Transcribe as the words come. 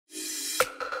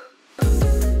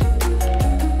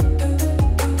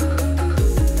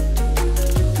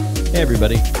Hey,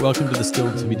 everybody. Welcome to the Still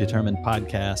to Be Determined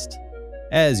podcast.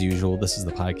 As usual, this is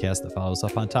the podcast that follows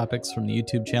up on topics from the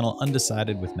YouTube channel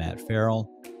Undecided with Matt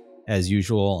Farrell. As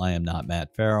usual, I am not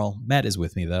Matt Farrell. Matt is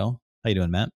with me, though. How you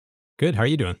doing, Matt? Good. How are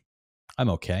you doing? I'm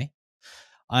okay.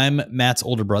 I'm Matt's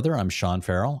older brother. I'm Sean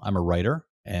Farrell. I'm a writer,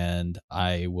 and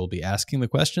I will be asking the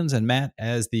questions, and Matt,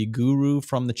 as the guru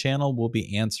from the channel, will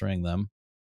be answering them.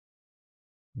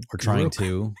 Or trying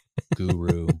to.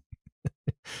 Guru.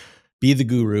 Be the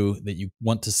guru that you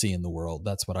want to see in the world.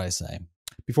 That's what I say.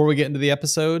 Before we get into the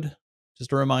episode,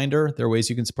 just a reminder, there are ways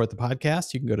you can support the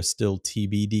podcast. You can go to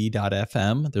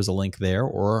stilltbd.fm. There's a link there.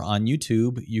 Or on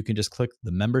YouTube, you can just click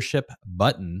the membership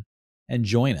button and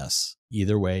join us.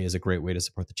 Either way is a great way to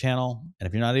support the channel. And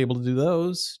if you're not able to do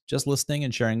those, just listening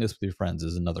and sharing this with your friends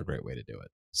is another great way to do it.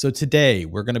 So today,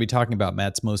 we're going to be talking about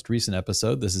Matt's most recent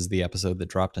episode. This is the episode that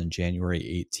dropped on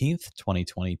January 18th,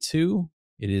 2022.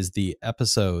 It is the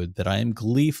episode that I am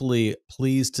gleefully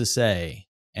pleased to say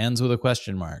ends with a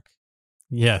question mark.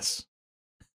 Yes.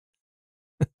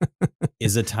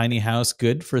 Is a tiny house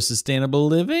good for sustainable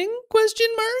living? Question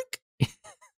mark.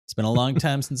 It's been a long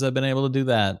time since I've been able to do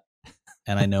that.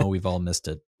 And I know we've all missed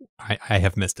it. I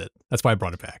have missed it. That's why I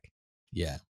brought it back.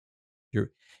 Yeah.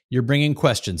 You're bringing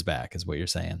questions back is what you're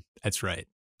saying. That's right.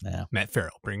 Yeah. Matt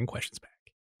Farrell bringing questions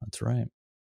back. That's right.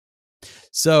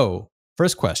 So,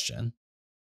 first question.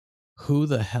 Who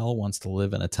the hell wants to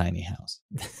live in a tiny house?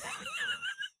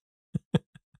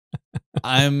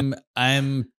 I'm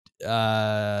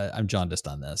jaundiced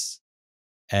on this.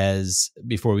 As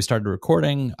before we started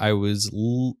recording, I was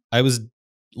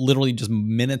literally just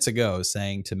minutes ago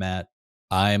saying to Matt,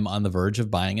 I'm on the verge of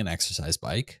buying an exercise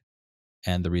bike.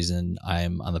 And the reason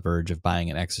I'm on the verge of buying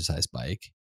an exercise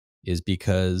bike is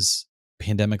because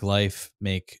pandemic life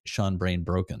make Sean brain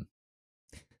broken.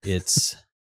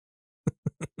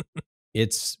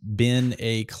 It's been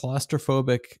a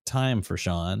claustrophobic time for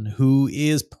Sean, who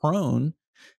is prone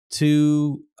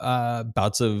to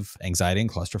bouts of anxiety and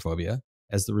claustrophobia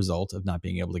as the result of not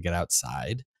being able to get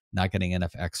outside, not getting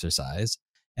enough exercise.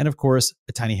 And of course,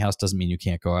 a tiny house doesn't mean you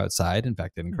can't go outside. In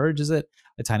fact, it encourages it.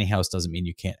 A tiny house doesn't mean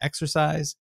you can't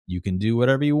exercise. You can do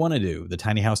whatever you want to do. The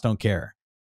tiny house don't care.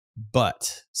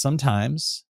 But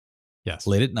sometimes, yes,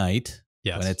 late at night,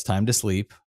 yes, when it's time to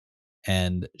sleep,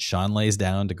 and Sean lays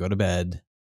down to go to bed,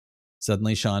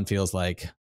 suddenly Sean feels like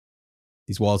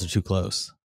these walls are too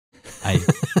close.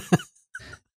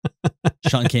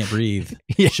 Sean can't breathe.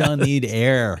 Yes. Sean need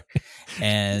air.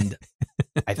 And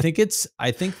I think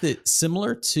that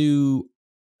similar to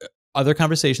other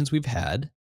conversations we've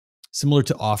had, similar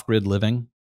to off-grid living.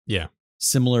 Yeah.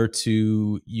 Similar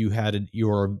to you had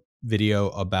your video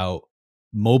about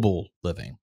mobile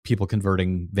living, people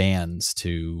converting vans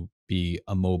to be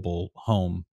a mobile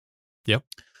home. Yep.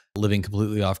 Living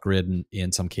completely off grid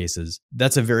in some cases.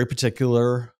 That's a very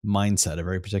particular mindset, a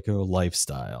very particular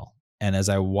lifestyle. And as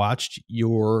I watched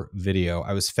your video,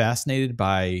 I was fascinated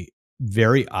by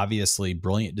very obviously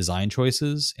brilliant design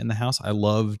choices in the house. I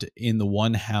loved in the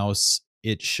one house,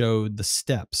 it showed the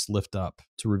steps lift up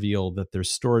to reveal that there's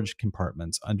storage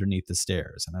compartments underneath the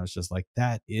stairs. And I was just like,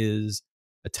 that is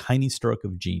a tiny stroke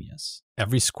of genius.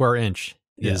 Every square inch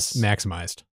is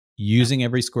maximized. Using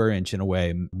every square inch in a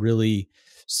way, really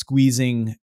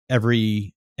squeezing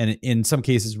every, and in some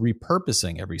cases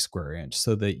repurposing every square inch,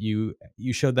 so that you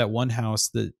showed that one house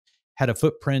that had a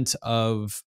footprint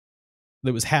of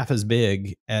that was half as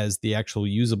big as the actual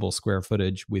usable square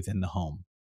footage within the home.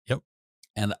 Yep.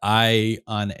 And I,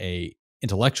 on a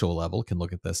intellectual level, can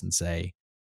look at this and say,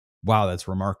 wow, that's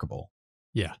remarkable.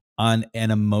 Yeah. On an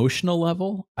emotional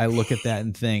level, I look at that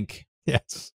and think,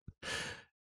 yes,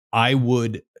 I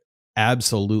would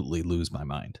absolutely lose my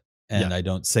mind. And yeah. I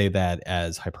don't say that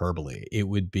as hyperbole. It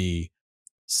would be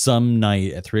some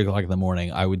night at 3 o'clock in the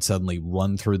morning, I would suddenly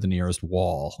run through the nearest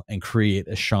wall and create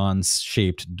a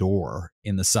Sean-shaped door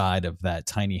in the side of that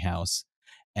tiny house.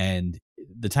 And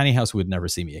the tiny house would never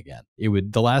see me again.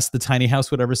 The last the tiny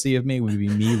house would ever see of me would be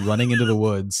me running into the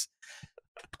woods,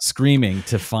 screaming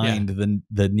to find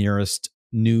the nearest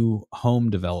new home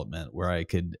development where I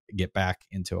could get back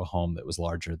into a home that was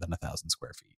larger than 1,000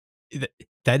 square feet.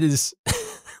 That is,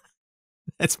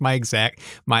 that's my exact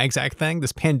thing.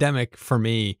 This pandemic for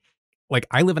me, like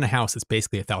I live in a house that's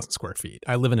basically 1,000 square feet.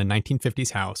 I live in a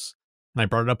 1950s house, and I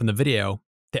brought it up in the video.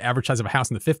 The average size of a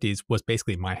house in the 50s was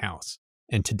basically my house.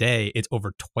 And today it's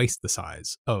over twice the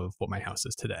size of what my house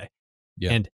is today.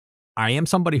 Yeah. And I am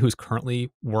somebody who's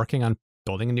currently working on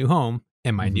building a new home,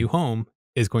 and my new home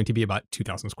is going to be about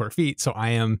 2,000 square feet. So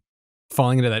I am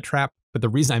falling into that trap. But the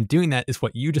reason I'm doing that is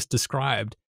what you just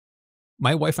described.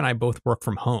 My wife and I both work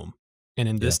from home. And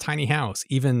in this tiny house,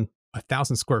 even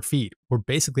 1,000 square feet. We're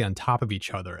basically on top of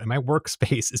each other. And my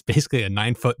workspace is basically a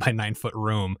 9 foot by 9 foot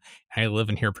room. And I live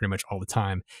in here pretty much all the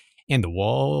time. And the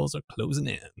walls are closing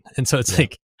in. And so it's Yeah.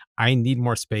 like, I need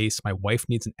more space. My wife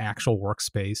needs an actual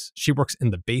workspace. She works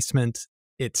in the basement.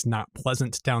 It's not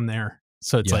pleasant down there.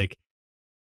 So it's Yeah. like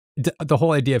the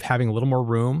whole idea of having a little more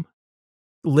room,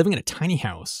 living in a tiny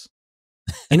house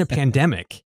in a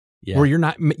pandemic where Yeah. you're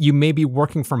not, you may be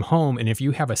working from home. And if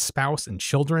you have a spouse and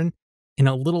children in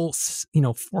a little,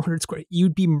 400 square,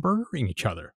 you'd be murdering each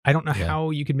other. I don't know Yeah. how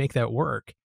you could make that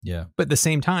work. Yeah. But at the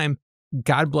same time,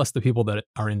 God bless the people that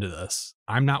are into this.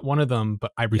 I'm not one of them,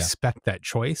 but I Yeah. respect that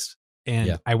choice. And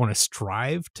Yeah. I want to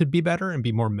strive to be better and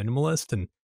be more minimalist and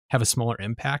have a smaller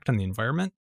impact on the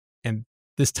environment. And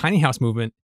this tiny house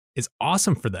movement is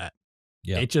awesome for that.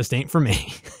 Yeah. It just ain't for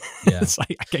me. Yeah. It's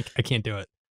like, I can't do it.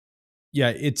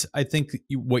 Yeah. I think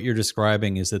what you're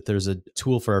describing is that there's a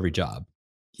tool for every job.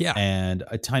 Yeah. And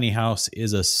a tiny house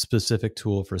is a specific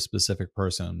tool for a specific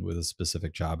person with a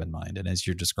specific job in mind. And as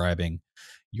you're describing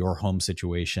your home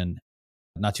situation,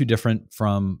 not too different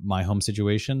from my home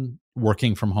situation,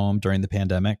 working from home during the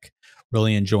pandemic,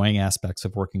 really enjoying aspects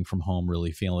of working from home,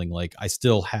 really feeling like I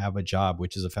still have a job,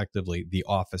 which is effectively the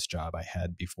office job I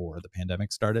had before the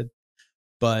pandemic started.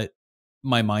 But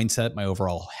my mindset, my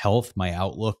overall health, my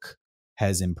outlook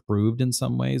has improved in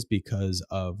some ways because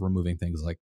of removing things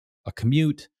like a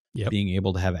commute, Yep. being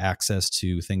able to have access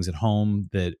to things at home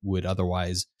that would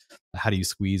otherwise, how do you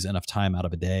squeeze enough time out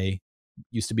of a day?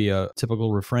 Used to be a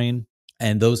typical refrain.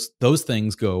 And those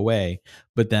things go away.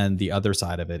 But then the other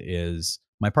side of it is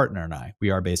my partner and I, we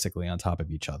are basically on top of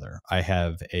each other. I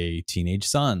have a teenage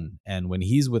son, and when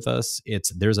he's with us,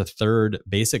 there's a third,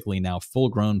 basically now full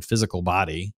grown physical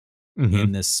body Hmm.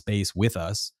 in this space with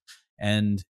us.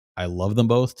 And I love them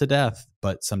both to death,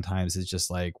 but sometimes it's just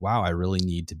like, wow, I really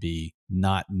need to be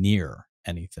not near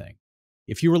anything.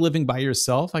 If you were living by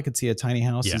yourself, I could see a tiny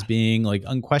house Yeah. as being like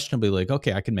unquestionably like,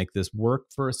 okay, I can make this work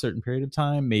for a certain period of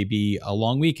time, maybe a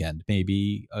long weekend,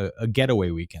 maybe a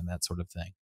getaway weekend, that sort of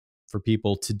thing. For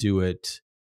people to do it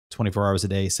 24 hours a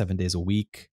day, 7 days a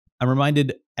week. I'm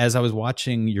reminded as I was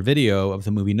watching your video of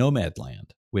the movie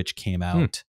Nomadland, which came Hmm.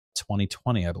 out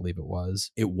 2020, I believe it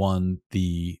was. It won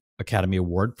the Academy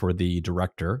Award for the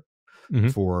director, Hmm.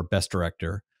 for Best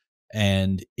Director.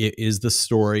 And it is the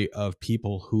story of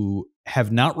people who have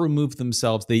not removed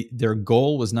themselves. Their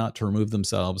goal was not to remove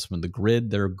themselves from the grid.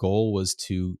 Their goal was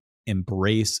to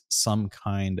embrace some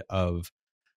kind of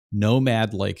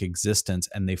nomad like existence,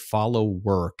 and they follow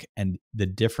work. And the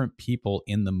different people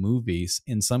in the movies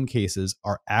in some cases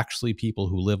are actually people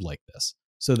who live like this.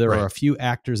 So there are Right. a few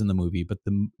actors in the movie, but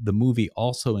the movie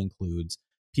also includes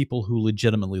people who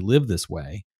legitimately live this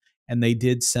way. And they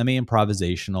did semi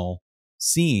improvisational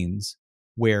scenes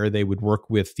where they would work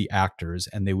with the actors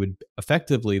and they would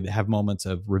effectively have moments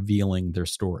of revealing their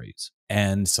stories.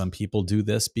 And some people do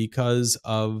this because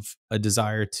of a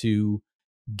desire to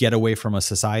get away from a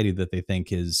society that they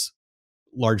think is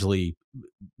largely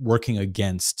working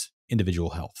against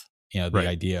individual health. The Right.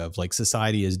 idea of like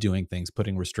society is doing things,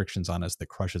 putting restrictions on us that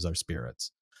crushes our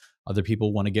spirits. Other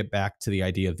people want to get back to the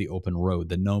idea of the open road,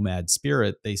 the nomad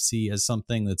spirit they see as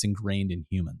something that's ingrained in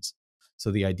humans. So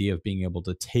the idea of being able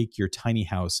to take your tiny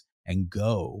house and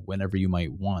go whenever you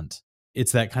might want,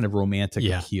 it's that kind of romantic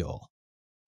Yeah. appeal.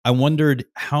 I wondered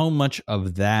how much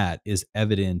of that is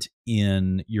evident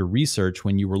in your research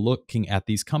when you were looking at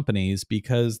these companies,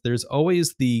 because there's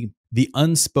always the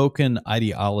unspoken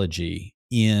ideology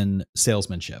in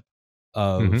salesmanship Hmm.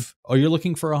 of, oh, you're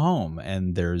looking for a home,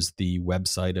 and there's the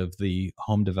website of the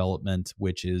home development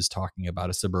which is talking about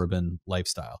a suburban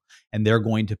lifestyle, and they're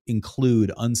going to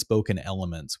include unspoken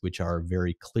elements which are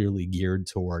very clearly geared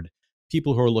toward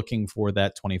people who are looking for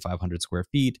that 2,500 square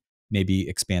feet, maybe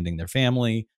expanding their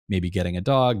family, maybe getting a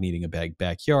dog, needing a big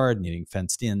backyard, needing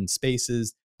fenced in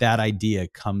spaces. That idea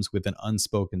comes with an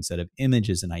unspoken set of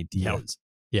images and Yep. ideas.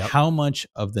 Yep. How much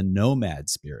of the nomad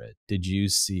spirit did you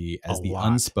see A as the lot.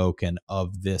 unspoken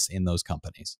of this in those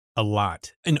companies? A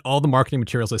lot. And all the marketing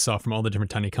materials I saw from all the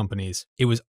different tiny companies, it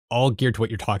was all geared to what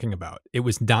you're talking about. It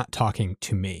was not talking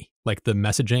to me. Like the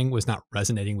messaging was not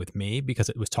resonating with me because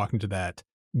it was talking to that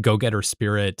go-getter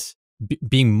spirit,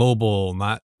 being mobile,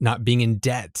 not being in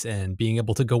debt and being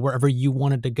able to go wherever you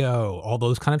wanted to go. All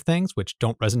those kind of things which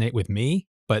don't resonate with me,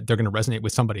 but they're going to resonate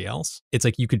with somebody else. It's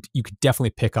like you could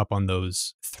definitely pick up on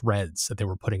those threads that they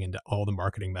were putting into all the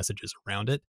marketing messages around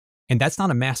it. And that's not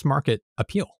a mass market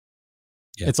appeal.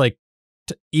 Yeah. It's like,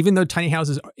 even though tiny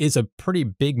houses is a pretty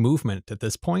big movement at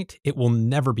this point, it will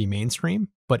never be mainstream,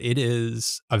 but it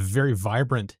is a very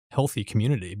vibrant, healthy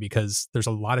community because there's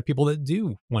a lot of people that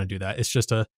do want to do that.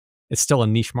 It's still a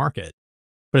niche market,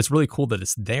 but it's really cool that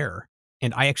it's there.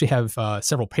 And I actually have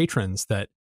several patrons that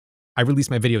I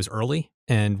released my videos early,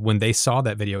 and when they saw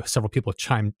that video, several people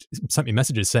sent me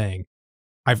messages saying,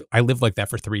 I lived like that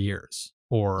for 3 years,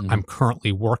 or Mhm. I'm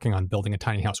currently working on building a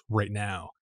tiny house right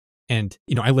now. And,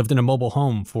 I lived in a mobile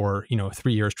home for,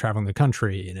 3 years traveling the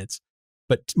country,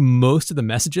 but most of the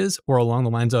messages were along the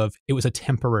lines of it was a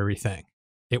temporary thing.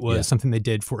 It Yeah. was something they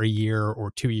did for a year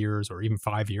or 2 years or even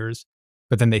 5 years,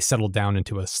 but then they settled down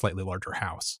into a slightly larger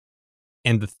house.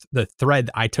 And the thread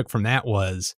I took from that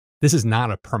was, this is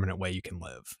not a permanent way you can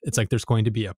live. It's like there's going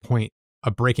to be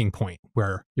a breaking point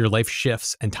where your life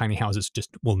shifts and tiny houses just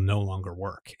will no longer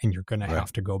work. And you're going to Right.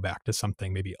 have to go back to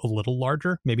something maybe a little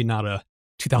larger, maybe not a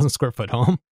 2,000 square foot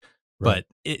home. Right. But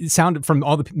it sounded, from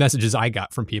all the messages I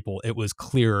got from people, it was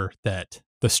clear that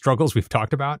the struggles we've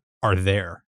talked about are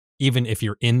there, even if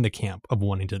you're in the camp of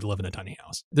wanting to live in a tiny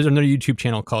house. There's another YouTube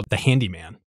channel called The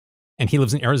Handyman, and he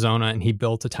lives in Arizona, and he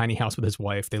built a tiny house with his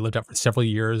wife. They lived out for several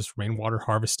years, rainwater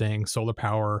harvesting, solar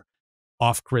power,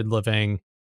 off grid living,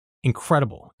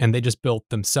 incredible. And they just built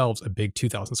themselves a big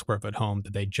 2,000 square foot home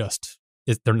that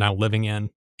they're now living in.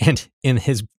 And in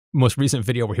his most recent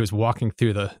video where he was walking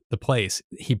through the place,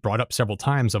 he brought up several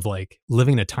times of like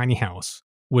living in a tiny house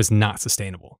was not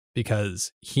sustainable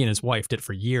because he and his wife did it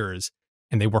for years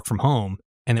and they work from home.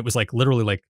 And it was like literally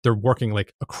like they're working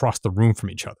like across the room from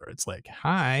each other. It's like,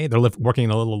 hi, they're working in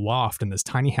a little loft in this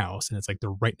tiny house. And it's like they're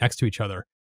right next to each other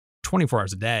 24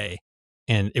 hours a day.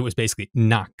 And it was basically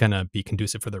not going to be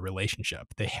conducive for their relationship.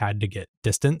 They had to get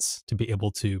distance to be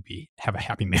able to have a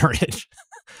happy marriage.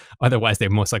 Otherwise, they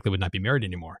most likely would not be married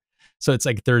anymore. So it's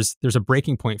like there's a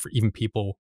breaking point for even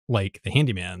people like the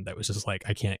handyman that was just like,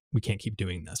 we can't keep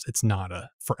doing this. It's not a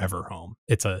forever home.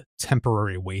 It's a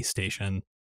temporary way station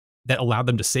that allowed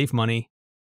them to save money,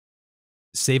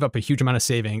 save up a huge amount of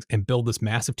savings, and build this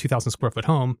massive 2,000 square foot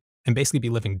home and basically be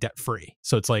living debt free.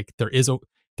 So it's like there is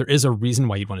a reason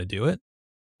why you'd want to do it.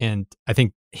 And I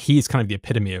think he's kind of the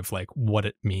epitome of like what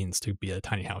it means to be a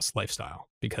tiny house lifestyle,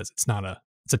 because it's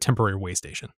a temporary way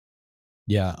station.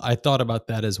 Yeah, I thought about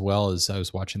that as well as I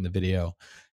was watching the video.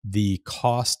 The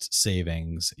cost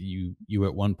savings, you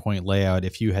at one point lay out,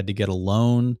 if you had to get a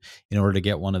loan in order to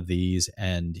get one of these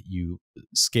and you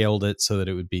scaled it so that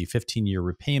it would be 15-year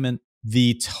repayment,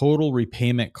 the total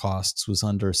repayment costs was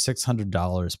under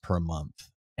 $600 per month.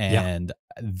 Yeah. And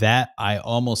that, I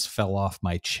almost fell off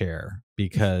my chair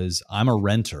because I'm a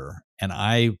renter, and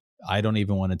I don't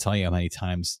even want to tell you how many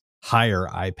times higher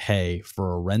I pay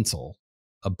for a rental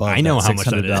I above know that how much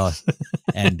that $600. is.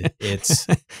 And It's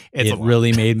a it lot.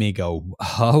 really made me go,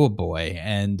 oh boy.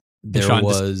 And And there Sean,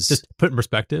 was, just put in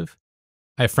perspective,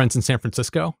 I have friends in San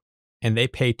Francisco and they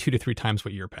pay 2 to 3 times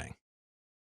what you're paying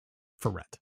for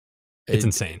rent. It's it,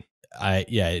 insane.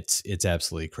 yeah, it's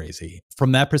absolutely crazy.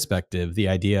 From that perspective, the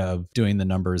idea of doing the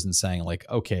numbers and saying like,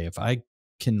 okay, if I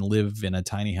can live in a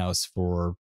tiny house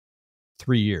for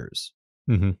 3 years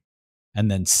Mhm. and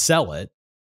then sell it,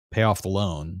 pay off the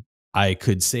loan, I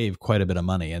could save quite a bit of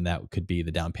money, and that could be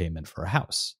the down payment for a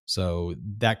house. So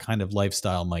that kind of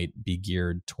lifestyle might be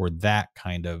geared toward that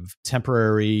kind of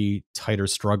temporary, tighter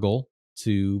struggle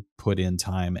to put in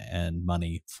time and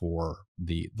money for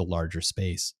the larger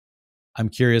space. I'm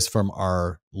curious from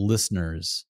our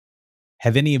listeners,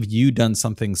 have any of you done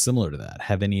something similar to that?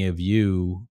 Have any of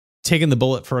you taken the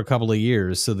bullet for a couple of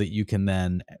years so that you can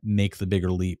then make the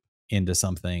bigger leap into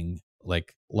something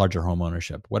like larger home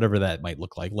ownership, whatever that might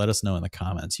look like? Let us know in the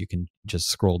comments. You can just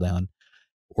scroll down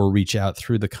or reach out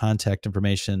through the contact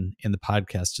information in the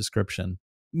podcast description.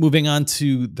 Moving on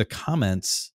to the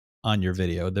comments on your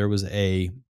video, there was a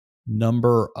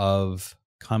number of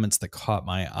comments that caught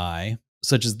my eye,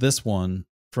 such as this one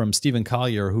from Stephen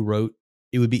Collier, who wrote,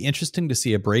 "It would be interesting to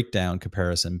see a breakdown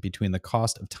comparison between the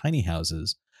cost of tiny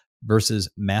houses versus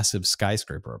massive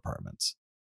skyscraper apartments." Ah,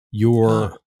 Your yeah.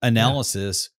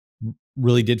 analysis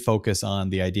really did focus on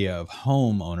the idea of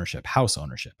home ownership, house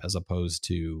ownership, as opposed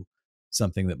to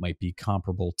something that might be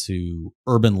comparable to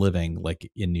urban living, like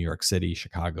in New York City,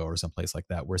 Chicago, or someplace like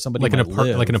that, where somebody Like an might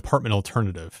live. apartment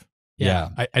alternative. Yeah,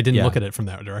 Yeah. I didn't look Yeah. at it from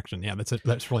that direction. Yeah,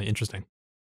 that's really interesting.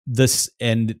 This,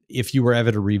 and if you were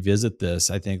ever to revisit this,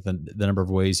 I think the number of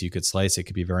ways you could slice it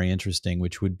could be very interesting,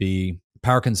 which would be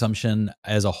power consumption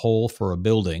as a whole for a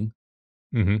building,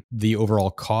 Mhm. the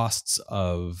overall costs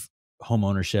of home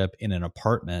ownership in an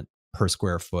apartment per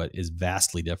square foot is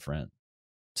vastly different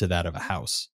to that of a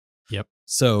house. Yep.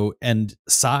 So, and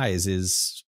size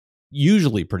is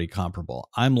usually pretty comparable.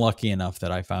 I'm lucky enough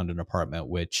that I found an apartment,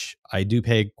 which I do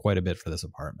pay quite a bit for this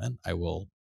apartment.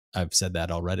 I've said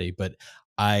that already, but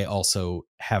I also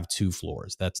have 2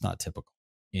 floors. That's not typical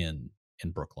in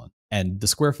in Brooklyn. And the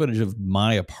square footage of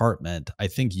my apartment, I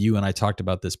think you and I talked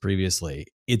about this previously.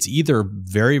 It's either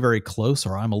very, very close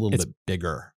or I'm a little It's bit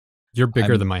bigger. You're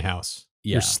bigger I'm than my house.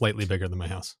 You're Yeah. slightly bigger than my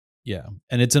house. Yeah.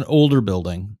 And it's an older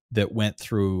building that went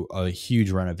through a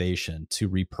huge renovation to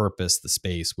repurpose the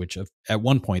space, which at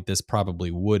one point, this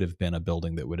probably would have been a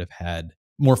building that would have had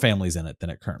more families in it than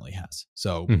it currently has.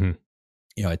 So, Mhm.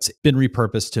 it's been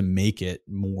repurposed to make it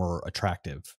more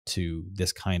attractive to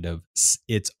this kind of,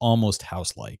 it's almost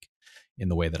house-like in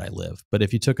the way that I live. But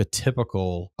if you took a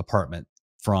typical apartment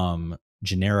from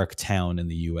generic town in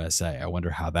the USA, I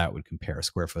wonder how that would compare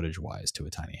square footage wise to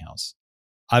a tiny house.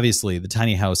 Obviously, the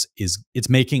tiny house it's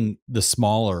making the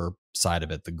smaller side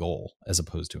of it the goal as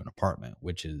opposed to an apartment,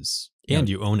 which is, And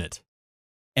you own it.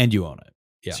 and you own it.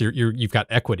 Yeah. So you've got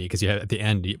equity because you have, at the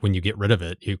end, when you get rid of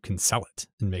it, you can sell it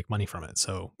and make money from it.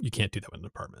 So you can't do that with an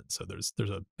apartment. So there's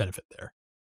a benefit there.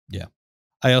 Yeah.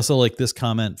 I also like this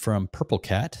comment from Purple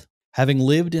Cat. Having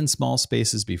lived in small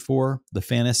spaces before, the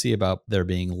fantasy about there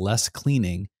being less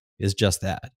cleaning is just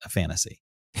that, a fantasy.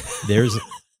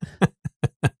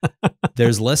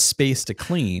 There's less space to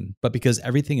clean, but because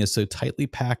everything is so tightly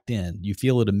packed in, you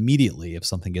feel it immediately if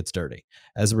something gets dirty.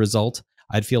 As a result,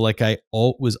 I'd feel like I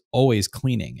was always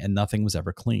cleaning and nothing was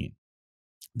ever clean.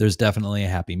 There's definitely a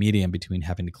happy medium between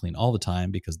having to clean all the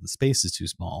time because the space is too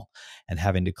small and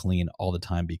having to clean all the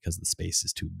time because the space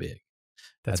is too big.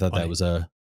 That's I thought funny. that was a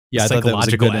The I thought that was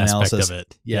a psychological good aspect analysis. of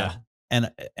it. Yeah.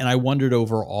 And I wondered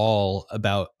overall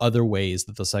about other ways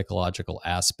that the psychological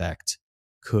aspect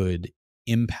could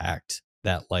impact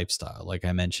that lifestyle. Like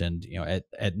I mentioned,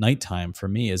 at nighttime for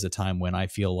me is a time when I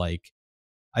feel like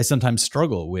I sometimes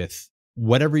struggle with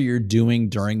whatever you're doing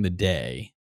during the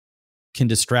day can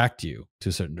distract you to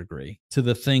a certain degree to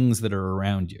the things that are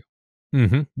around you.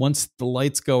 Mm-hmm. Once the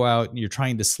lights go out and you're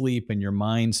trying to sleep and your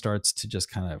mind starts to just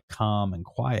kind of calm and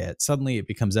quiet, suddenly it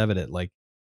becomes evident like,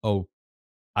 oh,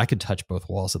 I could touch both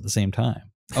walls at the same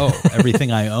time. Oh,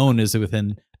 everything I own is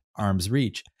within arm's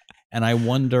reach. And I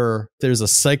wonder, there's a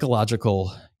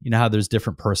psychological, how there's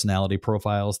different personality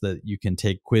profiles that you can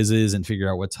take quizzes and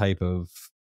figure out what type of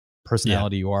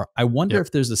personality you are. I wonder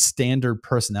if there's a standard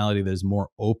personality that is more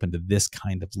open to this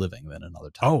kind of living than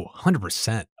another type. Oh,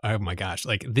 100%. Oh my gosh.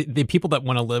 Like the people that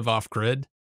want to live off grid,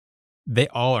 they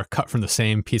all are cut from the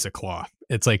same piece of cloth.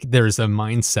 It's like there's a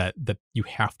mindset that you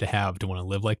have to want to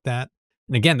live like that.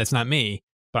 And again, that's not me,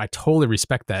 but I totally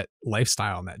respect that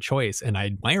lifestyle and that choice. And I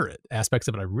admire it. Aspects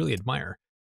of it I really admire.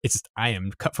 It's just I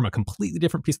am cut from a completely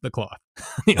different piece of the cloth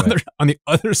on the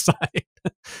other side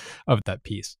of that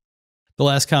piece. The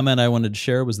last comment I wanted to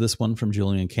share was this one from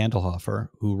Julian Kantelhofer,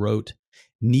 who wrote,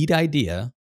 "Neat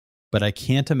idea, but I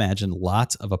can't imagine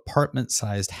lots of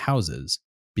apartment-sized houses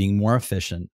being more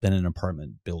efficient than an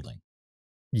apartment building."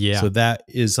 Yeah. So that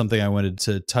is something I wanted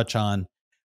to touch on.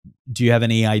 Do you have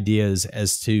any ideas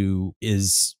as to,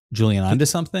 is Julian onto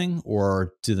something,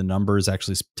 or do the numbers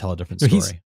actually tell a different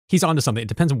story? He's onto something. It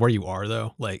depends on where you are,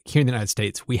 though. Like here in the United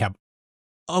States, we have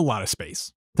a lot of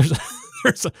space.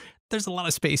 There's a lot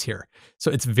of space here.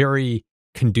 So it's very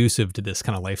conducive to this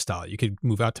kind of lifestyle. You could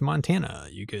move out to Montana.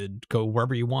 You could go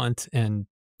wherever you want and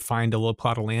find a little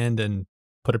plot of land and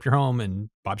put up your home and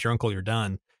Bob's your uncle, you're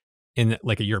done. In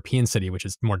like a European city, which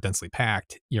is more densely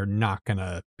packed, you're not going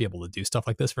to be able to do stuff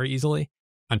like this very easily.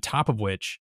 On top of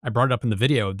which, I brought it up in the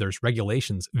video, there's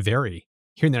regulations vary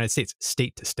here in the United States,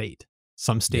 state to state.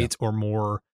 Some states are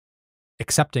more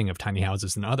accepting of tiny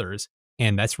houses than others.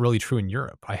 And that's really true in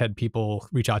Europe. I had people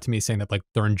reach out to me saying that like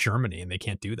they're in Germany and they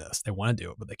can't do this. They want to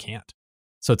do it, but they can't.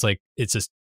 So it's like, it's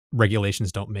just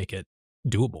regulations don't make it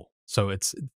doable. So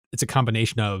it's a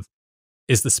combination of,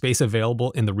 is the space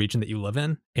available in the region that you live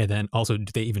in? And then also,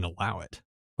 do they even allow it?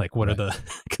 Like, what are the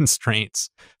constraints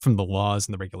from the laws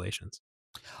and the regulations?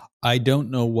 I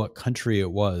don't know what country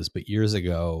it was, but years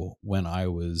ago when I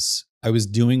was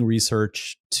doing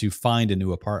research to find a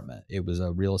new apartment. It was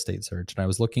a real estate search, and I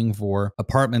was looking for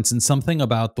apartments, and something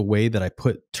about the way that I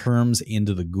put terms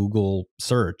into the Google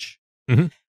search,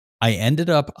 I ended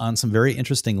up on some very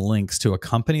interesting links to a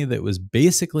company that was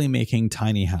basically making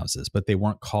tiny houses, but they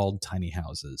weren't called tiny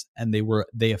houses. And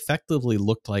they effectively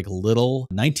looked like little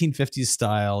 1950s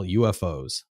style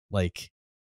UFOs, like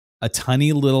a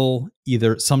tiny little,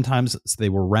 either sometimes they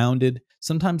were rounded,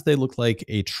 sometimes they looked like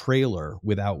a trailer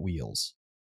without wheels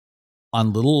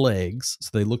on little legs. So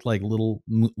they looked like little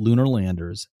lunar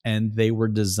landers, and they were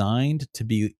designed to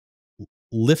be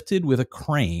lifted with a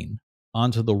crane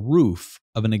onto the roof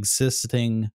of an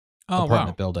existing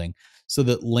apartment building so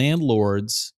that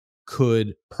landlords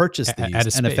could purchase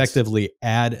these and effectively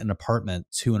add an apartment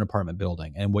to an apartment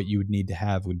building. And what you would need to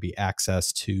have would be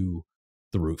access to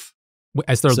the roof.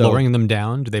 As they're So lowering them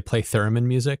down, do they play theremin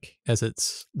music as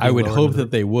it's I being would lowered hope into the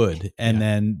that they would. And Yeah.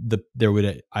 then there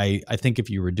would, I think if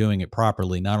you were doing it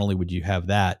properly, not only would you have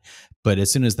that, but as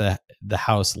soon as the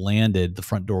house landed, the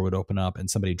front door would open up and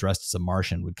somebody dressed as a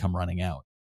Martian would come running out.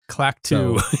 Clack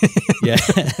So, two. yeah.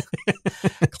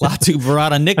 Klaatu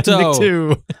Verata Nikto. Nick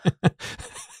two.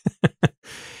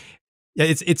 Yeah,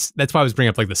 it's that's why I was bringing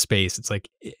up like the space. It's like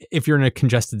if you're in a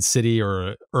congested city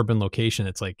or a urban location,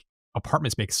 it's like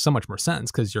apartments make so much more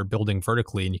sense because you're building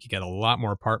vertically and you can get a lot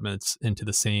more apartments into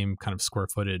the same kind of square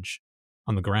footage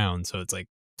on the ground. So it's like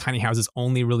tiny houses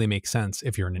only really make sense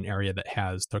if you're in an area that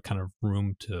has the kind of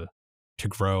room to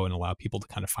grow and allow people to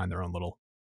kind of find their own little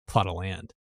plot of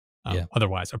land. Yeah.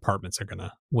 Otherwise, apartments are going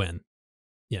to win.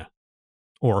 Yeah.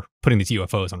 Or putting these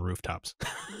UFOs on rooftops.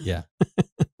 Yeah.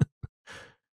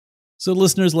 So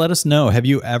listeners, let us know. Have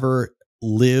you ever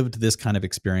lived this kind of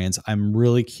experience? I'm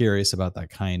really curious about that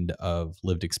kind of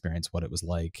lived experience, what it was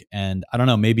like. And I don't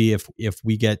know, maybe if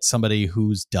we get somebody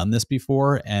who's done this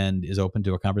before and is open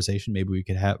to a conversation, maybe we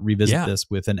could revisit this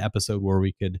with an episode where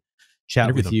we could chat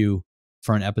Interview with them. you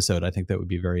for an episode. I think that would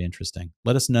be very interesting.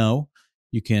 Let us know.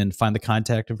 You can find the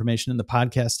contact information in the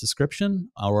podcast description,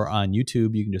 or on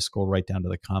YouTube. You can just scroll right down to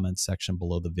the comments section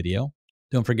below the video.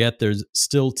 Don't forget, there's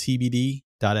still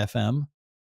TBD.fm.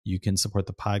 You can support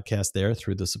the podcast there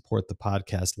through the support the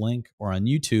podcast link, or on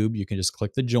YouTube, you can just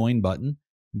click the join button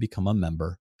and become a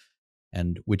member.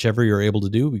 And whichever you're able to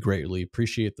do, we greatly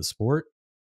appreciate the support.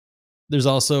 There's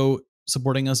also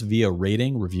supporting us via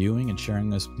rating, reviewing, and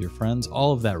sharing us with your friends.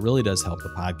 All of that really does help the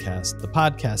podcast. The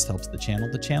podcast helps the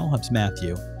channel helps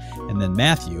Matthew, and then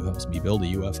Matthew helps me build a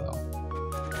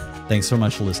UFO. Thanks so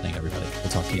much for listening, everybody. We'll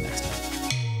talk to you next time.